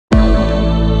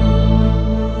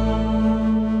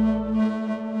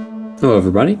Hello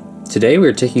everybody. Today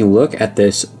we're taking a look at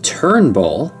this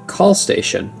Turnbull call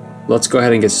station. Let's go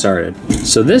ahead and get started.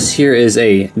 So this here is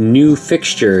a new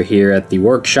fixture here at the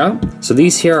workshop. So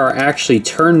these here are actually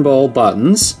Turnbull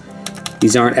buttons.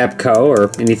 These aren't Epco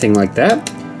or anything like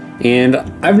that. And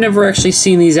I've never actually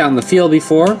seen these out in the field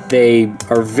before. They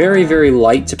are very, very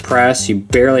light to press. You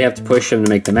barely have to push them to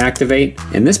make them activate.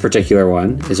 And this particular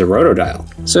one is a roto dial.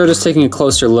 So just taking a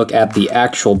closer look at the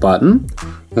actual button,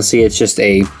 you'll see it's just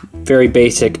a very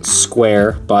basic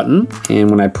square button. And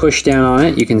when I push down on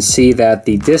it, you can see that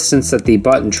the distance that the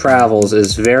button travels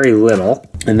is very little.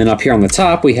 And then up here on the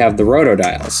top, we have the roto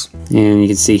dials. And you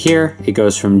can see here, it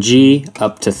goes from G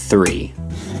up to 3.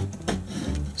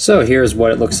 So here's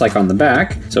what it looks like on the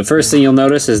back. So first thing you'll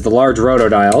notice is the large roto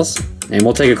dials, and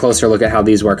we'll take a closer look at how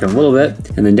these work in a little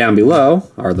bit. And then down below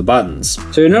are the buttons.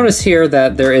 So you'll notice here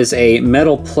that there is a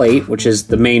metal plate, which is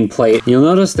the main plate. You'll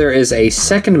notice there is a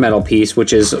second metal piece,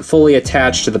 which is fully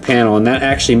attached to the panel, and that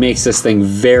actually makes this thing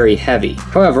very heavy.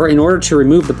 However, in order to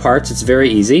remove the parts, it's very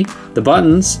easy. The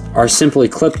buttons are simply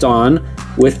clipped on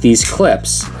with these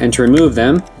clips, and to remove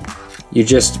them, you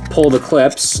just pull the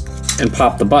clips and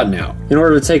pop the button out. In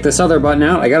order to take this other button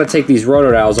out, I gotta take these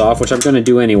roto dials off, which I'm gonna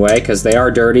do anyway, because they are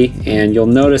dirty, and you'll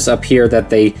notice up here that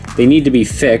they need to be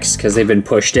fixed because they've been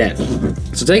pushed in.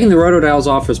 So taking the roto dials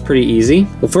off is pretty easy.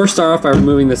 We'll first start off by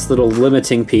removing this little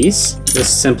limiting piece. This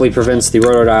simply prevents the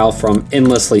roto dial from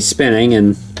endlessly spinning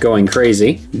and going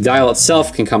crazy. The dial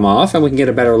itself can come off, and we can get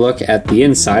a better look at the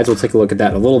insides. We'll take a look at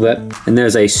that in a little bit. And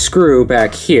there's a screw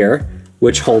back here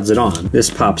which holds it on.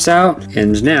 This pops out,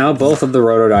 and now both of the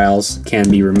roto dials can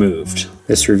be removed.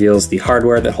 This reveals the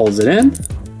hardware that holds it in.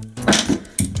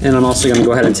 And I'm also gonna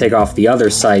go ahead and take off the other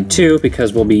side too,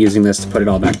 because we'll be using this to put it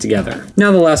all back together.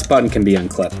 Now the last button can be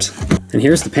unclipped. And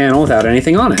here's the panel without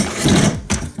anything on it.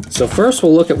 So first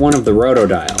we'll look at one of the roto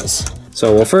dials.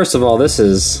 So, well, first of all, this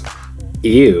is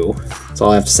ew. That's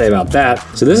all I have to say about that.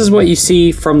 So this is what you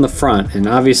see from the front, and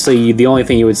obviously the only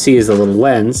thing you would see is the little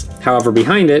lens. However,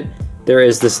 behind it, there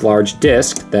is this large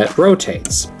disc that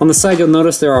rotates. On the side, you'll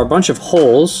notice there are a bunch of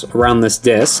holes around this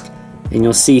disc, and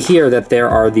you'll see here that there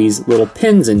are these little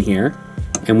pins in here,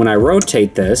 and when I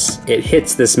rotate this, it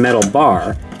hits this metal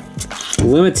bar,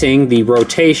 limiting the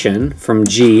rotation from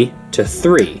G to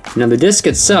 3. Now the disc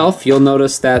itself, you'll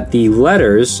notice that the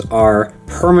letters are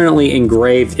permanently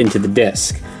engraved into the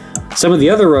disc. Some of the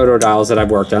other roto dials that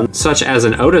I've worked on, such as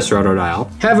an Otis roto dial,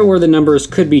 have it where the numbers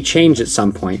could be changed at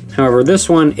some point. However, this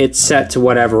one, it's set to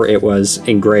whatever it was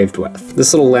engraved with.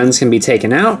 This little lens can be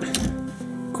taken out.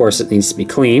 Of course, it needs to be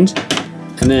cleaned.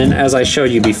 And then, as I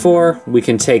showed you before, we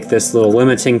can take this little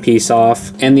limiting piece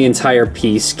off, and the entire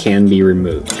piece can be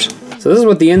removed. So this is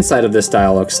what the inside of this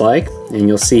dial looks like, and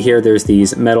you'll see here there's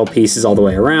these metal pieces all the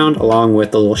way around, along with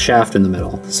the little shaft in the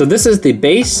middle. So this is the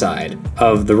base side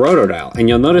of the roto dial, and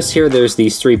you'll notice here there's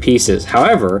these 3 pieces.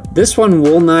 However, this one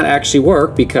will not actually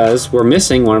work because we're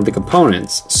missing one of the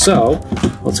components. So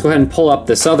let's go ahead and pull up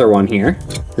this other one here.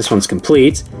 This one's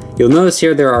complete. You'll notice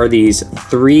here there are these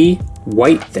 3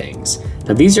 white things.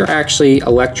 Now these are actually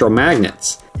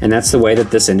electromagnets, and that's the way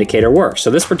that this indicator works. So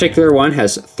this particular one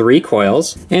has 3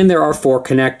 coils, and there are 4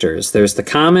 connectors. There's the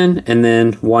common, and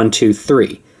then 1, 2,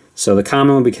 3. So the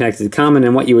common will be connected to the common,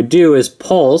 and what you would do is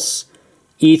pulse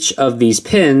each of these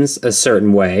pins a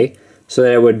certain way so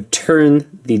that it would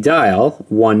turn the dial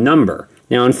 1 number.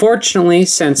 Now unfortunately,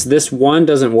 since this one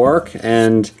doesn't work,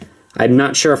 and I'm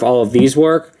not sure if all of these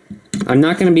work, I'm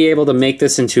not going to be able to make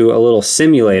this into a little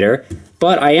simulator,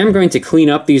 but I am going to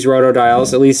clean up these roto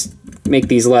dials, at least make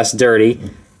these less dirty,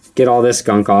 get all this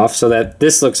gunk off so that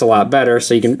this looks a lot better.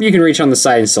 So you can reach on the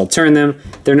side and still turn them.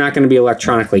 They're not going to be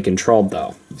electronically controlled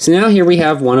though. So now here we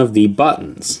have one of the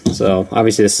buttons. So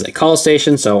obviously this is a call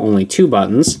station, so only 2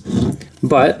 buttons.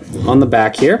 But on the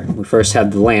back here, we first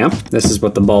have the lamp. This is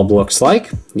what the bulb looks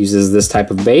like. It uses this type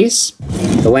of base.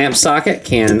 The lamp socket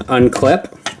can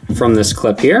unclip from this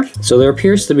clip here. So there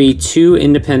appears to be 2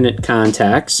 independent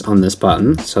contacts on this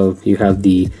button. So you have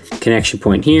the connection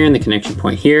point here and the connection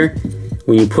point here.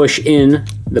 When you push in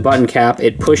the button cap,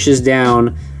 it pushes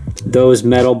down those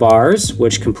metal bars,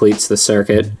 which completes the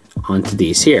circuit onto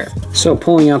these here. So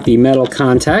pulling out the metal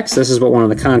contacts, this is what one of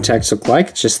the contacts look like.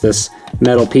 It's just this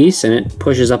metal piece, and it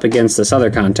pushes up against this other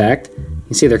contact.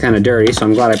 You see they're kind of dirty, so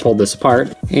I'm glad I pulled this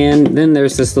apart. And then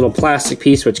there's this little plastic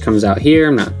piece which comes out here.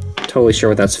 I'm not totally sure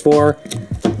what that's for.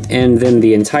 And then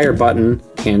the entire button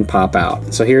can pop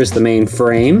out. So here's the main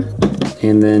frame,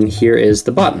 and then here is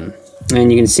the button.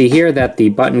 And you can see here that the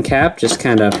button cap just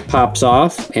kind of pops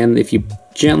off, and if you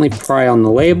gently pry on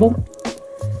the label,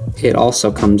 it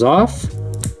also comes off.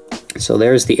 So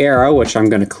there's the arrow, which I'm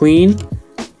going to clean,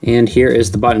 and here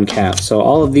is the button cap. So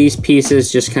all of these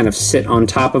pieces just kind of sit on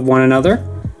top of one another,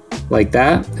 like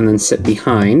that, and then sit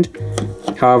behind.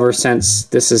 However, since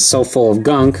this is so full of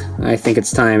gunk, I think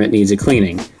it's time it needs a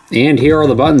cleaning. And here are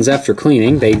the buttons after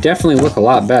cleaning. They definitely look a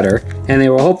lot better, and they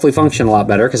will hopefully function a lot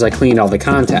better because I cleaned all the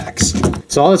contacts.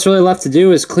 So all that's really left to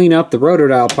do is clean up the roto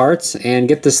dial parts and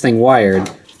get this thing wired.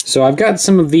 So I've got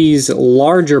some of these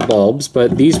larger bulbs,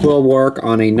 but these will work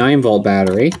on a 9-volt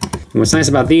battery. And what's nice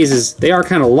about these is they are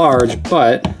kind of large,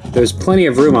 but there's plenty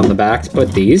of room on the back to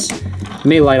put these. It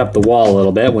may light up the wall a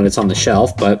little bit when it's on the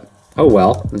shelf, but oh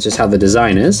well, that's just how the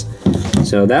design is.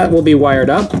 So that will be wired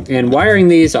up, and wiring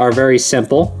these are very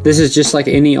simple. This is just like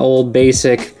any old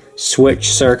basic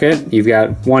switch circuit. You've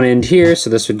got one end here, so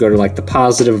this would go to like the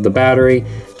positive of the battery,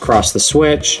 across the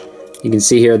switch. You can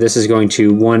see here, this is going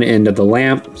to one end of the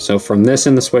lamp. So from this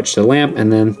end, the switch to the lamp,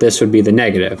 and then this would be the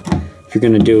negative. If you're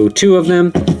gonna do 2 of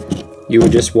them, you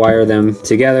would just wire them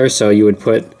together. So you would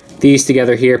put these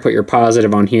together here, put your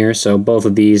positive on here, so both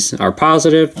of these are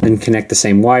positive, then connect the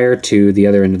same wire to the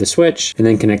other end of the switch, and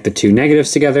then connect the 2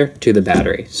 negatives together to the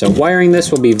battery. So wiring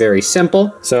this will be very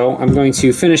simple. So I'm going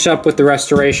to finish up with the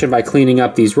restoration by cleaning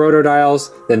up these roto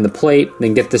dials, then the plate,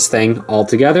 then get this thing all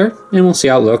together, and we'll see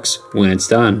how it looks when it's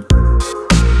done.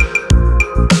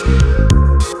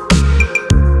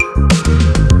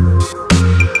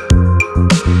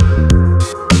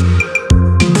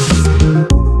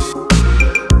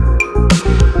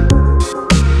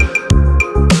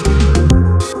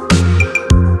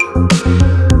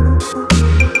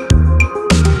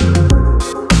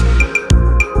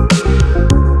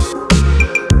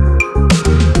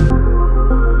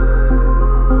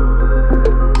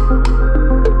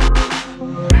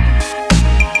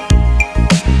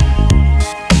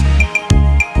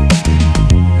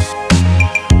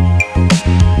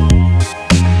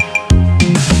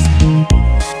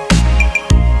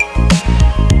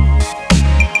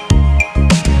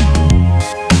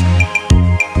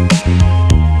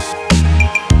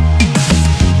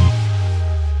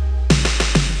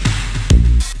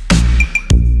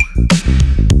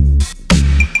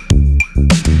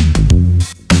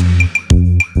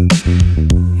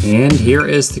 And here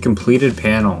is the completed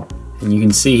panel. And you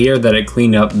can see here that it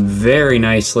cleaned up very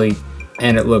nicely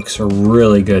and it looks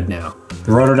really good now.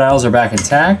 The roto dials are back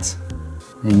intact.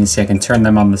 And you can see I can turn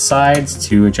them on the sides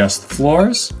to adjust the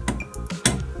floors.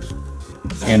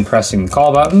 And pressing the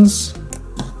call buttons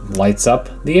lights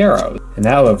up the arrows. And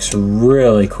that looks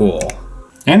really cool.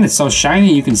 And it's so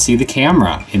shiny you can see the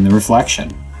camera in the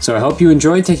reflection. So I hope you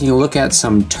enjoyed taking a look at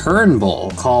some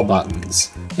Turnbull call buttons.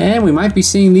 And we might be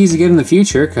seeing these again in the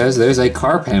future because there's a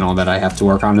car panel that I have to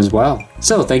work on as well.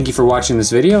 So thank you for watching this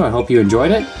video. I hope you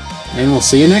enjoyed it, and we'll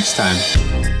see you next time.